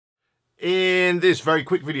In this very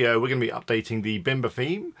quick video, we're going to be updating the Bimber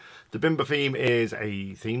theme. The Bimber theme is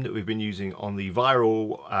a theme that we've been using on the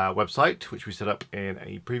Viral website, which we set up in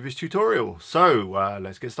a previous tutorial. So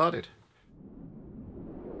let's get started.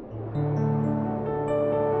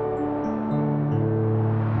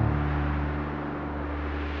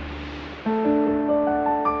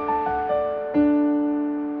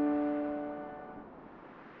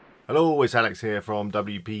 Hello, it's Alex here from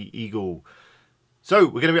WP Eagle. So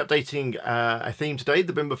we're going to be updating a theme today,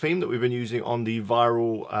 the Bimber theme that we've been using on the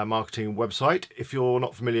Viral marketing website. If you're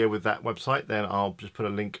not familiar with that website, then I'll just put a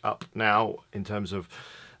link up now in terms of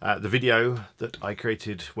the video that I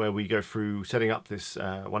created where we go through setting up this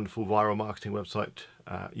wonderful Viral marketing website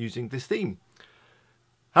using this theme.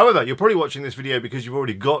 However, you're probably watching this video because you've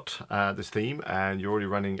already got this theme and you're already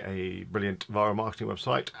running a brilliant Viral marketing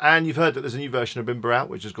website, and you've heard that there's a new version of Bimber out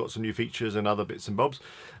which has got some new features and other bits and bobs,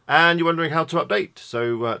 and you're wondering how to update.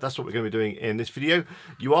 So that's what we're going to be doing in this video.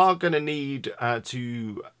 You are going to need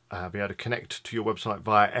to be able to connect to your website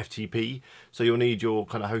via FTP, so you'll need your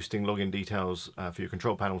kind of hosting login details for your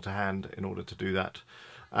control panel to hand in order to do that.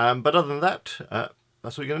 But other than that,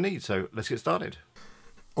 that's what you're going to need. So let's get started.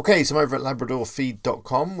 Okay, so I'm over at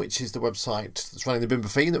labradorfeed.com, which is the website that's running the Bimber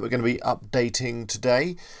theme that we're going to be updating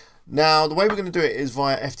today. Now, the way we're going to do it is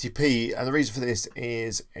via FTP, and the reason for this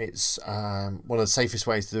is it's one of the safest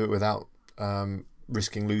ways to do it without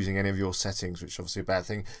risking losing any of your settings, which is obviously a bad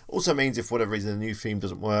thing. Also means if for whatever reason the new theme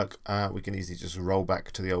doesn't work, we can easily just roll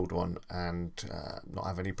back to the old one and not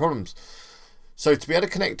have any problems. So to be able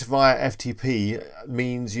to connect via FTP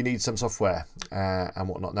means you need some software and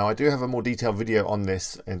whatnot. Now I do have a more detailed video on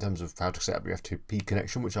this in terms of how to set up your FTP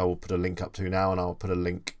connection, which I will put a link up to now, and I'll put a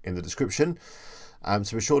link in the description.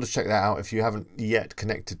 So be sure to check that out if you haven't yet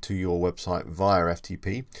connected to your website via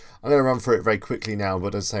FTP. I'm going to run through it very quickly now,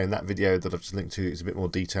 but as I say, in that video that I've just linked to is a bit more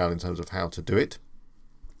detail in terms of how to do it.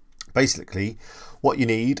 Basically, what you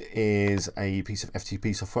need is a piece of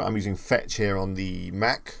FTP software. I'm using Fetch here on the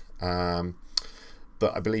Mac.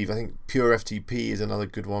 But I think Pure FTP is another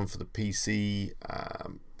good one for the PC.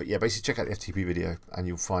 But yeah, basically check out the FTP video and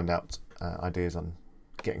you'll find out ideas on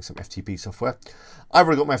getting some FTP software. I've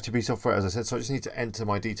already got my FTP software, as I said, so I just need to enter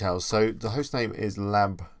my details. So the hostname is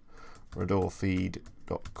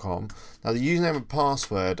labradorfeed.com. Now the username and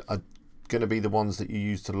password are going to be the ones that you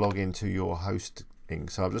use to log into your hosting.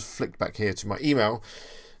 So I've just flicked back here to my email.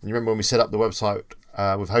 And you remember when we set up the website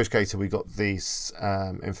with HostGator, we got this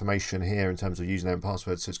information here in terms of username and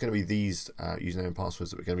password. So it's going to be these username and passwords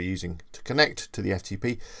that we're going to be using to connect to the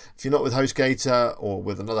FTP. If you're not with HostGator or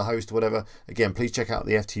with another host or whatever, again, please check out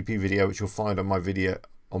the FTP video, which you'll find on my video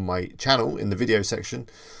on my channel in the video section.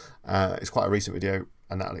 It's quite a recent video,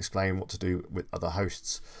 and that'll explain what to do with other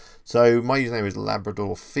hosts. So my username is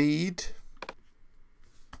LabradorFeed.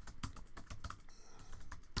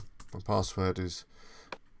 My password is,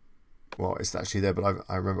 well, it's actually there, but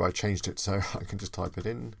I remember I changed it, so I can just type it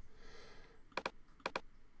in.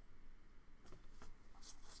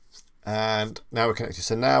 And now we're connected.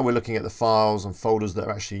 So now we're looking at the files and folders that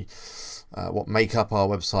are actually what make up our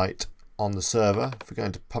website on the server. If we go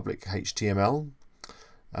into public HTML,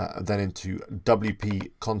 then into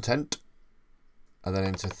WP content, and then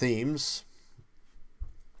into themes,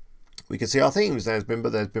 we can see our themes. There's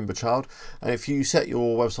Bimber, there's Bimber Child, and if you set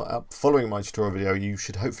your website up following my tutorial video, you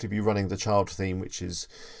should hopefully be running the child theme, which is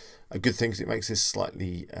a good thing because it makes this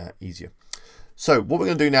slightly easier. So what we're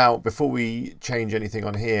going to do now, before we change anything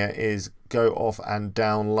on here, is go off and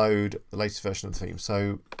download the latest version of the theme. So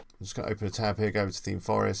I'm just going to open a tab here, go over to Theme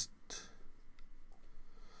Forest,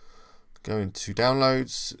 go into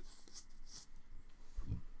Downloads.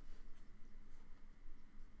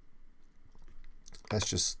 Let's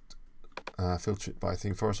just filter it by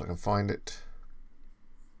Theme Forest so I can find it.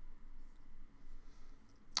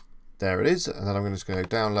 There it is, and then I'm just going to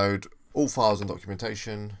download all files and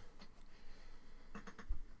documentation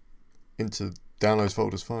into downloads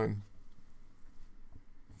folders. Fine.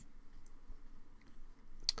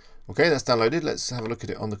 Okay, that's downloaded. Let's have a look at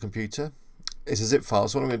it on the computer. It's a zip file,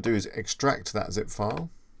 so what I'm going to do is extract that zip file,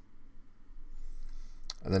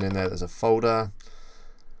 and then in there's a folder.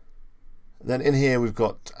 Then in here we've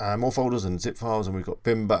got more folders and zip files, and we've got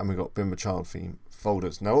Bimber and we've got Bimber Child theme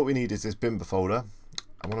folders. Now what we need is this Bimber folder,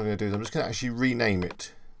 and what I'm going to do is I'm just going to actually rename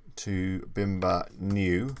it to Bimber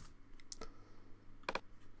New.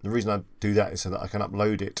 The reason I do that is so that I can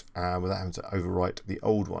upload it without having to overwrite the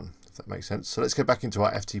old one, if that makes sense. So let's go back into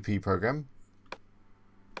our FTP program.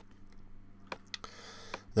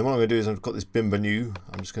 Then what I'm going to do is I've got this Bimber New.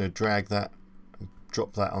 I'm just going to drag that,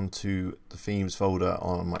 drop that onto the themes folder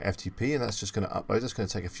on my FTP, and that's just going to upload. That's going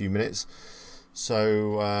to take a few minutes.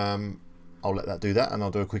 So I'll let that do that, and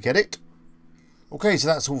I'll do a quick edit. Okay, so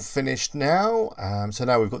that's all finished now. So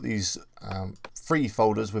now we've got these 3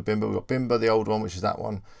 folders with Bimber. We've got Bimber, the old one, which is that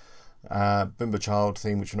one. Bimber child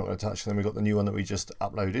theme, which we're not going to touch. And then we've got the new one that we just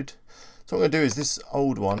uploaded. So what I'm going to do is this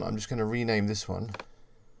old one, I'm just going to rename this one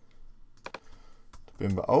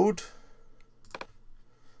Bimber old.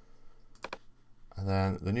 And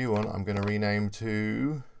then the new one I'm going to rename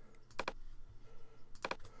to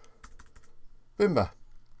Bimber.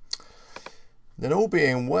 Then all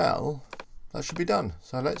being well, that should be done.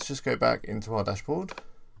 So let's just go back into our dashboard.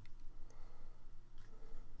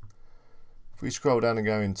 If we scroll down and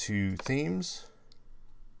go into themes,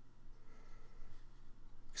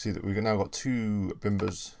 you see that we've now got 2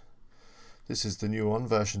 Bimbers. This is the new one,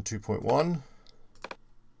 version 2.1.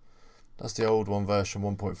 That's the old one, version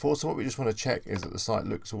 1.4. So what we just want to check is that the site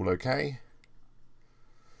looks all okay.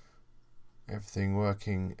 Everything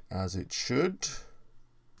working as it should.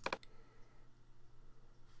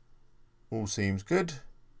 All seems good.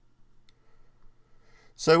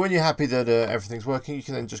 So when you're happy that everything's working, you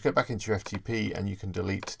can then just go back into your FTP and you can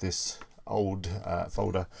delete this old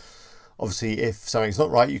folder. Obviously, if something's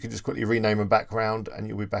not right, you can just quickly rename them back around and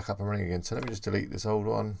you'll be back up and running again. So let me just delete this old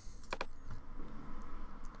one.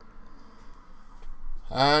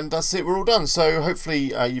 And that's it, we're all done. So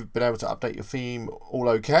hopefully you've been able to update your theme all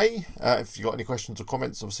okay. If you've got any questions or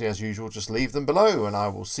comments, obviously as usual, just leave them below and I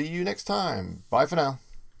will see you next time. Bye for now.